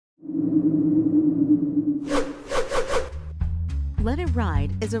Let It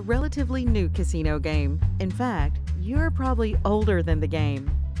Ride is a relatively new casino game. In fact, you're probably older than the game.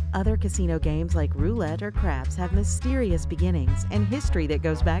 Other casino games like Roulette or Craps have mysterious beginnings and history that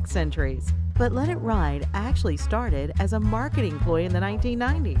goes back centuries. But Let It Ride actually started as a marketing ploy in the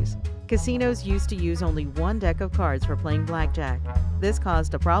 1990s. Casinos used to use only one deck of cards for playing blackjack. This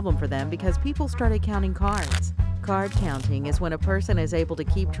caused a problem for them because people started counting cards. Card counting is when a person is able to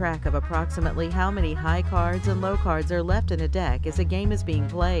keep track of approximately how many high cards and low cards are left in a deck as a game is being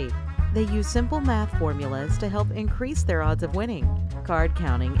played. They use simple math formulas to help increase their odds of winning. Card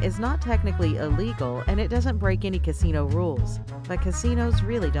counting is not technically illegal and it doesn't break any casino rules, but casinos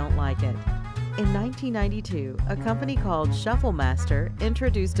really don't like it. In 1992, a company called Shuffle Master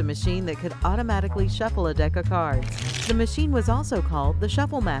introduced a machine that could automatically shuffle a deck of cards. The machine was also called the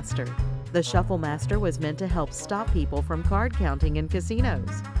Shuffle Master. The Shuffle Master was meant to help stop people from card counting in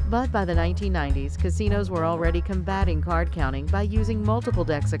casinos. But by the 1990s, casinos were already combating card counting by using multiple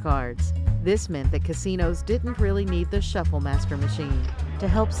decks of cards. This meant that casinos didn't really need the Shuffle Master machine. To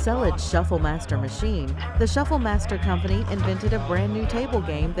help sell its Shuffle Master machine, the Shuffle Master company invented a brand new table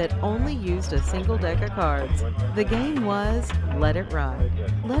game that only used a single deck of cards. The game was Let It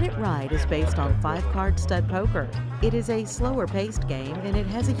Ride. Let It Ride is based on 5-card stud poker. It is a slower-paced game and it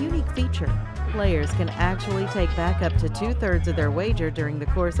has a unique feature. Players can actually take back up to 2/3 of their wager during the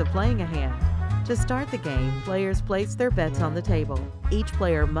course of playing a hand. To start the game, players place their bets on the table. Each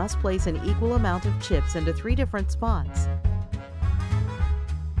player must place an equal amount of chips into 3 different spots.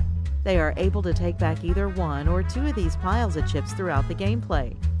 They are able to take back either 1 or 2 of these piles of chips throughout the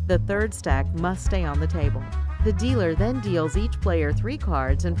gameplay. The third stack must stay on the table. The dealer then deals each player 3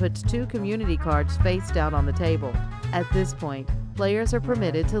 cards and puts 2 community cards face down on the table. At this point, players are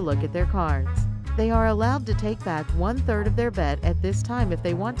permitted to look at their cards. They are allowed to take back 1/3 of their bet at this time if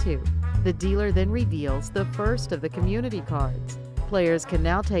they want to. The dealer then reveals the first of the community cards. Players can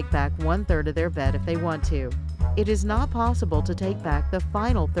now take back 1/3 of their bet if they want to. It is not possible to take back the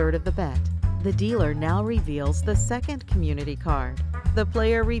final third of the bet. The dealer now reveals the second community card. The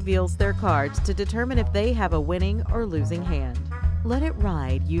player reveals their cards to determine if they have a winning or losing hand. Let It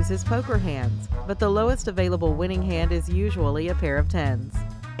Ride uses poker hands, but the lowest available winning hand is usually a pair of 10s.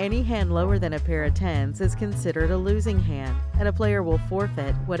 Any hand lower than a pair of 10s is considered a losing hand, and a player will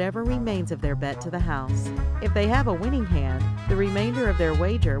forfeit whatever remains of their bet to the house. If they have a winning hand, the remainder of their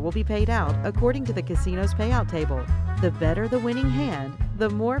wager will be paid out according to the casino's payout table. The better the winning hand, the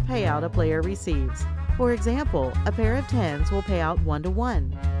more payout a player receives. For example, a pair of 10s will pay out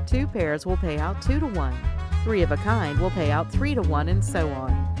 1-1, 2 pairs will pay out 2-1, 3 of a kind will pay out 3-1, and so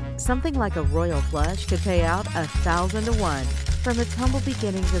on. Something like a royal flush could pay out 1,000-1. From its humble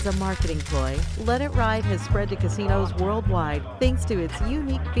beginnings as a marketing ploy, Let It Ride has spread to casinos worldwide thanks to its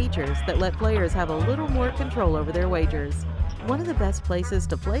unique features that let players have a little more control over their wagers. One of the best places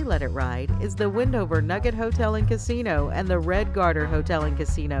to play Let It Ride is the Wendover Nugget Hotel and Casino and the Red Garter Hotel and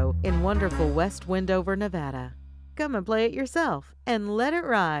Casino in wonderful West Wendover, Nevada. Come and play it yourself and let it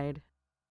ride!